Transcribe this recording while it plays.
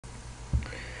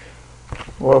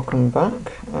Welcome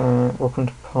back. Welcome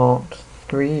to part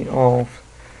 3 of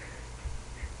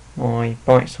my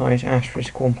Bitesize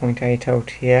Asterisk 1.8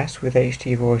 LTS with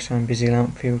HD voice and busy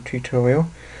lamp field tutorial.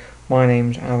 My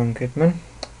name's Alan Goodman,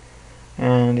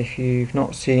 and if you've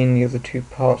not seen the other two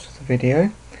parts of the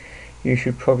video, you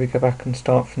should probably go back and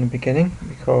start from the beginning,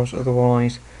 because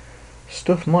otherwise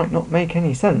stuff might not make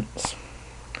any sense.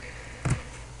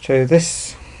 So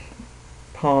this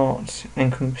part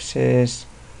encompasses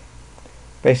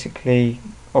basically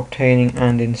obtaining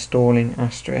and installing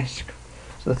Asterisk.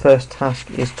 So the first task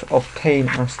is to obtain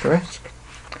Asterisk.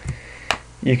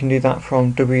 You can do that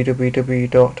from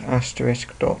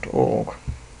www.asterisk.org.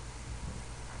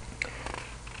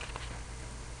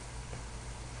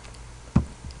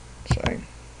 So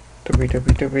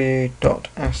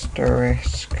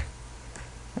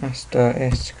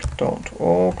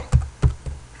www.asterisk.org.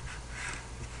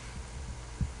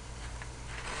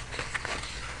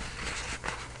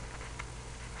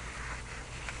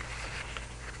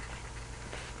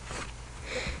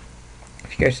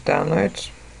 Go to downloads,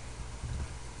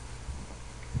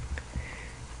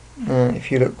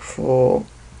 if you look for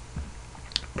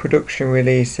production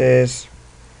releases,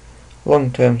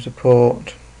 long-term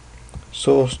support,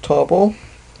 source tarball,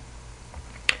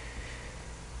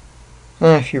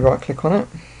 if you right click on it,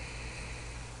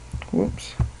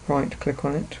 right click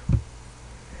on it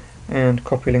and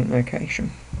copy link location.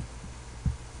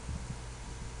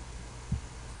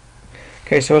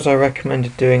 Okay, so as I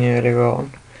recommended doing earlier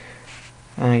on,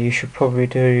 you should probably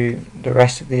do the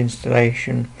rest of the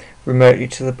installation remotely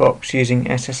to the box using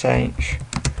SSH.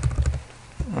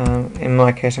 In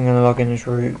my case I'm going to log in as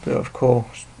root, but of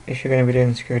course if you're going to be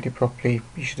doing security properly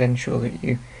you should ensure that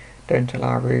you don't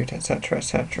allow root, etc,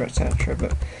 etc, etc,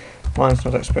 but mine's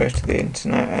not exposed to the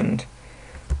internet, and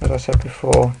as I said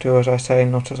before, do as I say,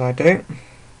 not as I do.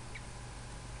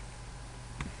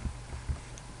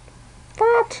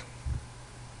 What?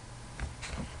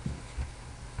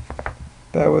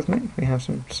 Bear with me, we have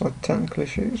some slight technical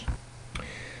issues.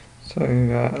 So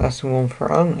lesson 1 for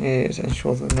Alan is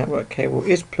ensure that the network cable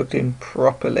is plugged in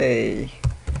properly.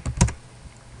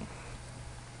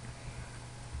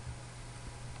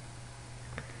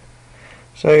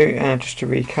 So just to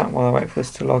recap while I wait for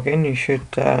this to log in, you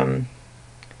should at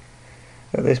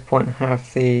this point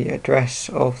have the address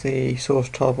of the source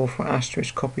tarball for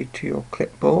Asterisk copied to your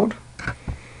clipboard.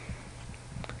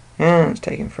 And it's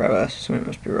taking forever, so something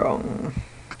must be wrong.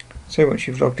 So once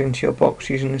you've logged into your box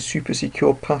using the super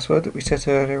secure password that we set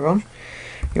earlier on,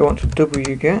 you want to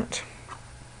wget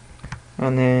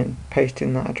and then paste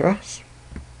in that address.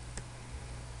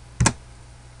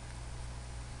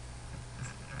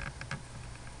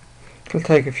 It'll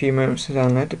take a few moments to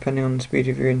download depending on the speed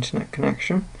of your internet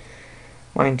connection.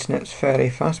 My internet's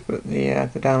fairly fast, but the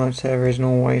download server isn't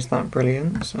always that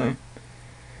brilliant, so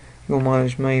your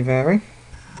mileage may vary.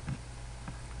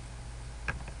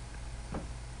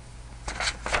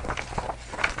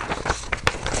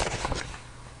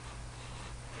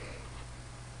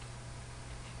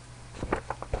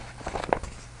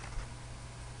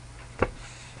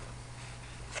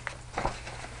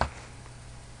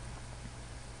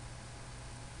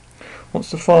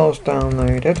 Once the file's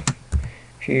downloaded,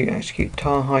 if you execute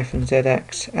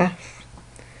tar-zxf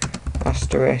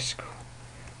asterisk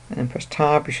and then press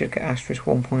tab, you should get asterisk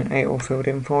 1.8 all filled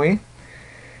in for you.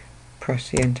 Press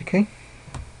the enter key.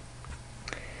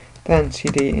 Then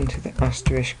cd into the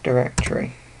asterisk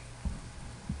directory.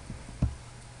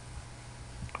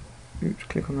 Oops,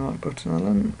 click on the right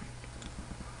button,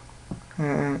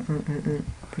 Alan.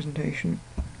 Presentation.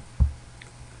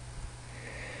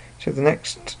 So the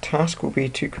next task will be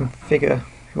to configure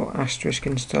your Asterisk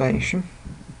installation.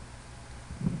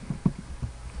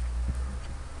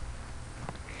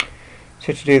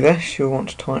 So to do this, you'll want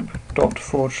to type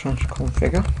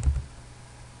 ./configure.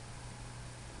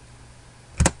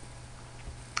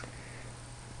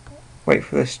 Wait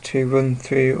for this to run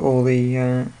through all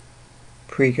the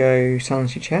pre-go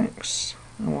sanity checks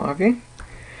and what have you.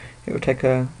 It will take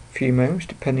a few moments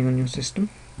depending on your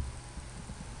system.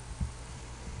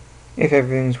 If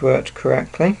everything's worked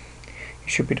correctly, it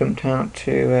should be dumped out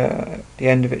to the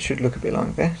end of it should look a bit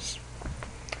like this.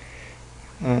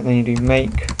 Then you do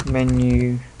make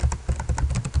menu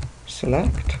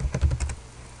select.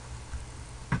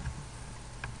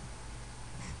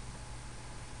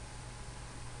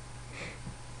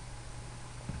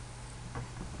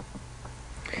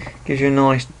 Gives you a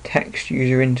nice text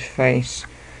user interface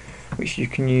which you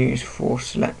can use for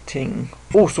selecting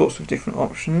all sorts of different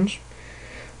options.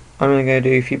 I'm only going to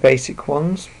do a few basic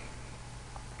ones.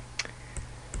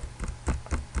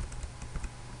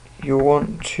 You'll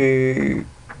want to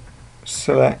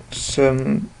select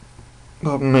some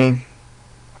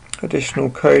additional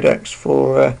codecs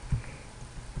for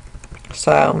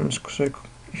sounds. So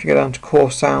if you go down to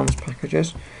core sounds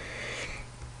packages,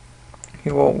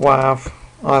 you want WAV.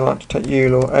 I like to take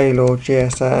ULAW, ALAW,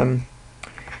 GSM,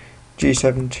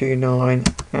 G729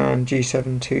 and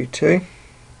G722.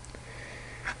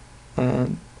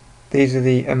 These are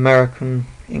the American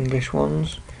English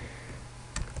ones.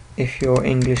 If you're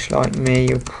English like me,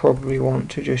 you'll probably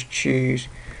want to just choose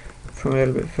from a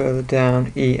little bit further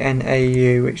down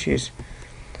ENAU, which is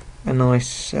a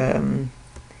nice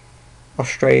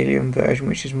Australian version,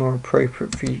 which is more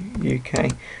appropriate for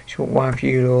UK. So WAV,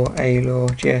 ULAW, ALAW,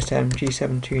 GSM,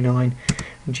 G729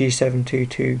 and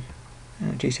G722,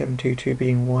 G722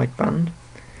 being wideband.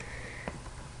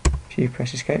 If you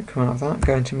press escape, come out of that,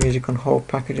 go into music on hold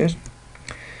packages.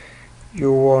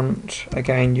 You'll want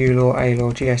again ULAW,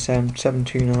 ALAW, GSM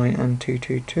 729 and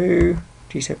 222,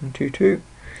 G722.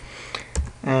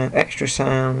 And extra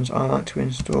sounds I like to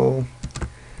install.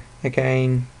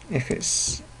 Again, if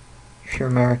you're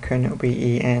American, it'll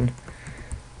be EN.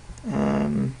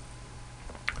 And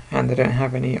they don't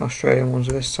have any Australian ones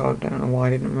of this, so I don't know why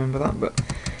I didn't remember that. But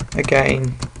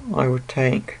again, I would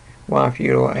take WAV,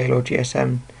 ULAW, ALAW,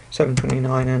 GSM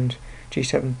 729 and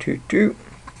G722.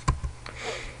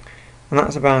 And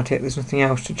that's about it. There's nothing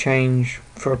else to change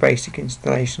for a basic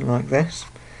installation like this.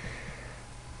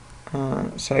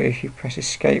 So if you press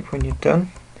escape when you're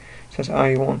done, it says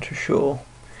are you want to sure.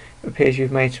 It appears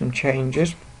you've made some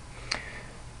changes.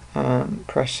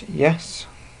 Press yes.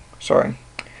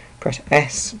 Press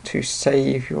S to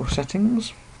save your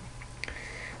settings.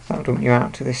 That'll dump you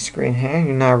out to this screen here.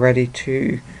 You're now ready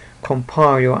to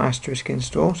compile your Asterisk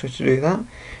install. So to do that,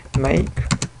 make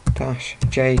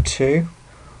 -J2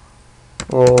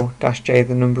 or -J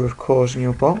the number of cores in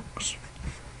your box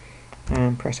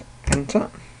and press enter.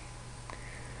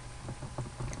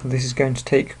 This is going to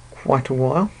take quite a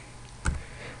while,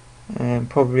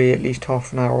 probably at least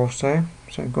half an hour or so.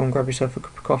 So go and grab yourself a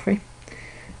cup of coffee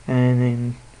and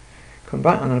then come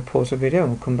back. I'm going to pause the video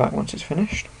and we'll come back once it's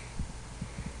finished.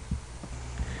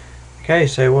 Okay,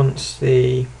 so once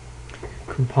the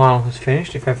compile has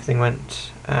finished, if everything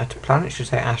went to plan, it should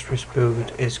say Asterisk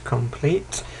build is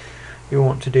complete. You'll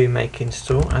want to do make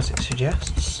install as it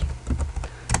suggests.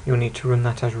 You'll need to run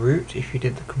that as root if you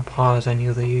did the compile as any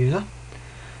other user.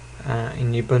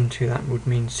 In Ubuntu that would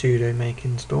mean sudo make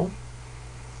install.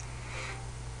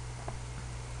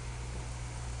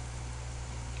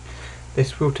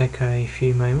 This will take a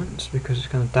few moments because it's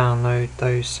going to download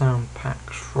those sound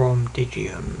packs from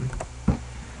Digium.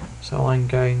 So I'm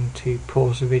going to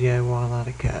pause the video while that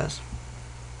occurs.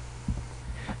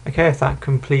 Okay, if that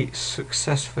completes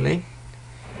successfully,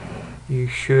 you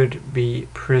should be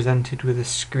presented with a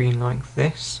screen like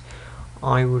this.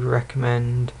 I would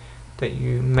recommend that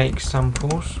you make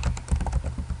samples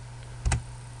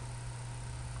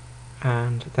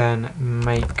and then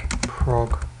make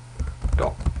prog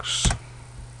docs.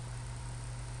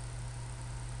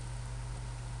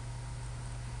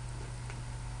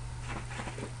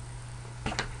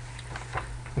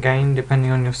 Again,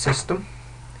 depending on your system,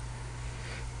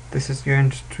 this is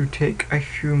going to take a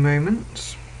few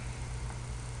moments.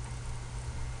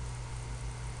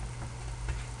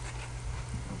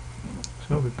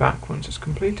 So I'll be back once it's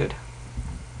completed.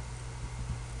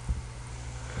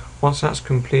 Once that's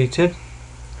completed,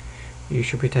 you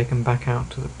should be taken back out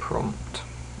to the prompt.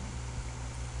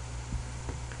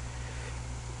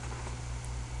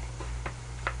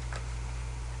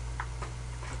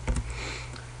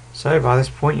 So by this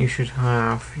point you should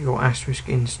have your Asterisk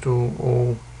install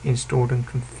all installed and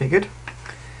configured.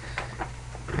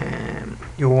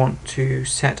 You'll want to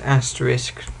set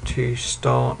Asterisk to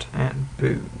start at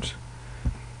boot.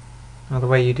 Now the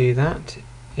way you do that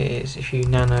is if you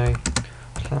nano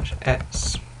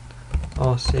 /ets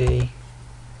rc.local.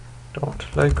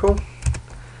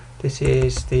 This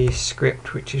is the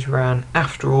script which is run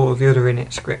after all the other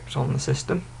init scripts on the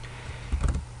system.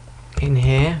 In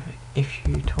here, if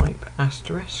you type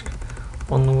asterisk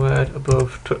on the word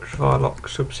above touch var lock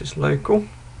subsys local,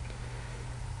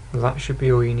 that should be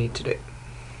all you need to do.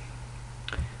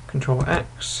 Control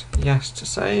X, yes to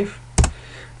save,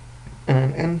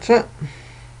 and enter.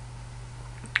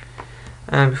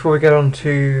 And before we get on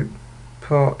to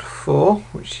part 4,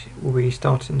 which will be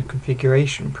starting the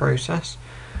configuration process,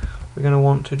 we're going to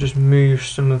want to just move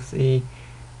some of the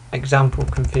example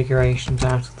configurations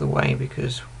out of the way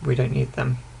because we don't need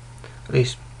them. At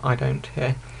least I don't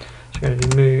here. So we're going to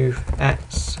do move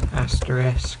ets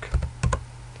asterisk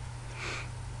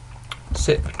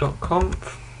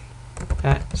sip.conf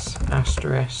ets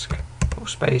asterisk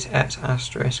space ets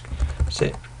asterisk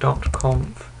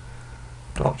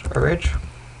zip.conf.orig.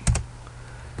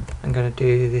 I'm going to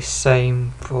do the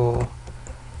same for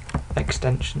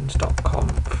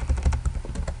extensions.conf.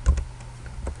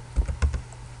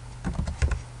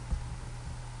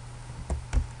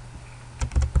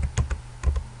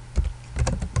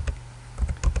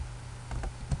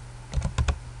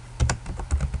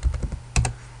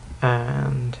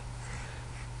 And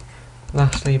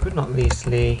lastly but not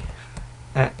leastly,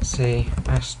 etc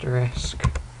asterisk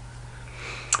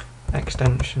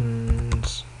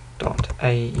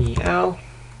extensions.ael.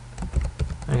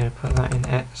 I'm going to put that in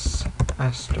ets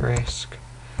asterisk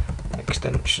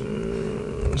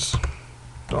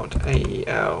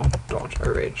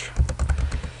extensions.ael.orig.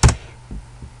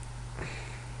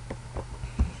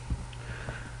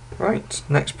 Right,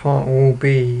 next part will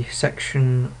be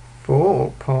section 4,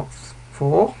 or part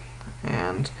 4,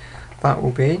 and that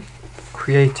will be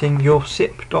creating your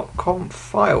zip.conf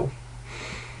file.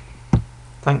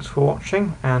 Thanks for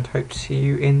watching, and hope to see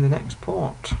you in the next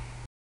part.